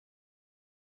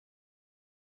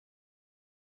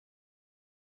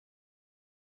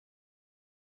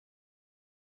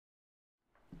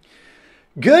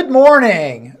Good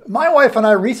morning. My wife and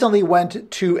I recently went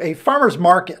to a farmer's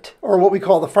market, or what we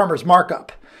call the farmer's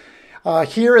markup,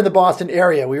 here in the Boston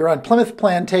area. We were on Plymouth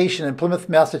Plantation in Plymouth,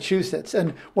 Massachusetts.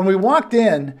 And when we walked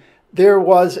in, there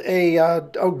was a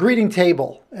greeting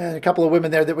table and a couple of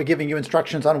women there that were giving you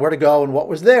instructions on where to go and what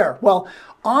was there. Well,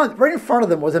 right in front of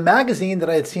them was a magazine that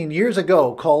I had seen years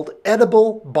ago called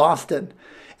Edible Boston.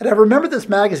 And I remember this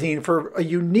magazine for a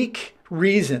unique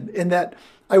reason in that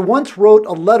I once wrote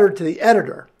a letter to the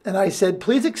editor and I said,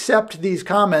 please accept these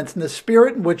comments in the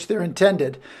spirit in which they're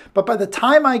intended. But by the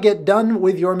time I get done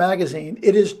with your magazine,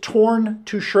 it is torn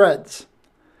to shreds.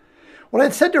 What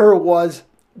I'd said to her was,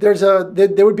 there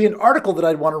would be an article that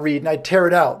I'd want to read and I'd tear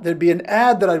it out. There'd be an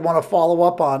ad that I'd want to follow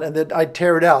up on and that I'd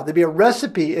tear it out. There'd be a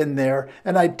recipe in there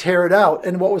and I'd tear it out.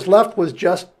 And what was left was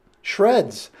just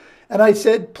shreds. And I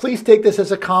said, please take this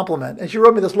as a compliment. And she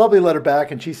wrote me this lovely letter back.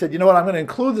 And she said, you know what, I'm going to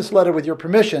include this letter with your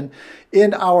permission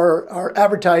in our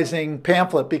advertising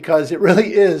pamphlet because it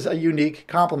really is a unique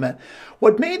compliment.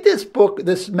 What made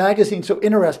this magazine so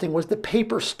interesting was the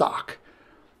paper stock.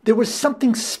 There was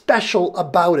something special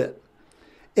about it.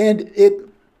 And it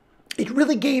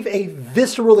really gave a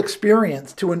visceral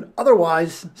experience to an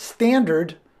otherwise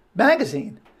standard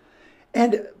magazine.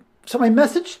 And so my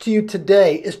message to you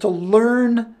today is to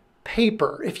learn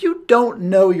paper. If you don't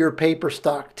know your paper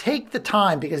stock, take the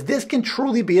time because this can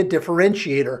truly be a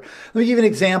differentiator. Let me give you an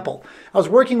example. I was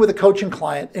working with a coaching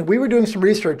client and we were doing some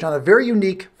research on a very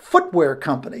unique footwear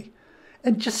company.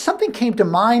 And just something came to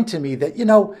mind to me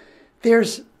that,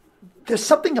 there's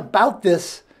something about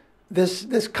this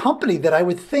company that I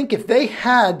would think if they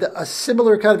had a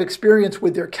similar kind of experience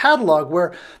with their catalog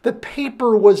where the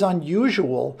paper was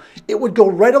unusual, it would go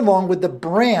right along with the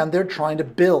brand they're trying to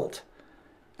build.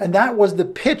 And that was the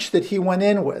pitch that he went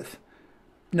in with.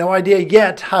 No idea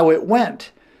yet how it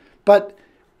went. But,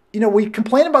 we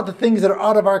complain about the things that are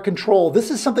out of our control.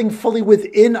 This is something fully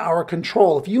within our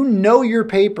control. If you know your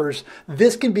papers,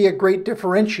 this can be a great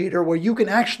differentiator where you can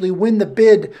actually win the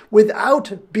bid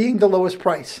without being the lowest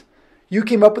price. You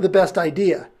came up with the best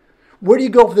idea. Where do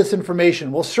you go for this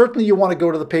information? Well, certainly you want to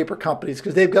go to the paper companies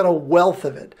because they've got a wealth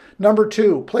of it. Number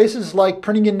two, places like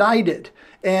Printing United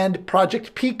and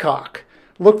Project Peacock.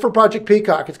 Look for Project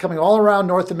Peacock. It's coming all around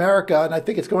North America, and I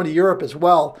think it's going to Europe as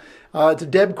well. It's a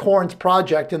Deb Corns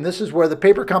project, and this is where the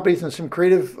paper companies and some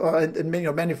creative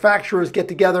manufacturers get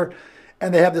together,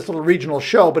 and they have this little regional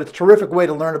show, but it's a terrific way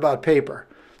to learn about paper.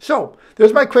 So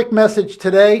there's my quick message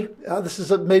today. This has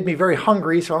made me very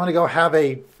hungry, so I'm going to go have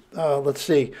let's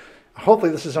see,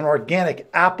 hopefully this is an organic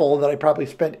apple that I probably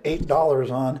spent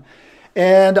 $8 on.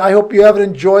 And I hope you have an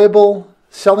enjoyable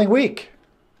selling week.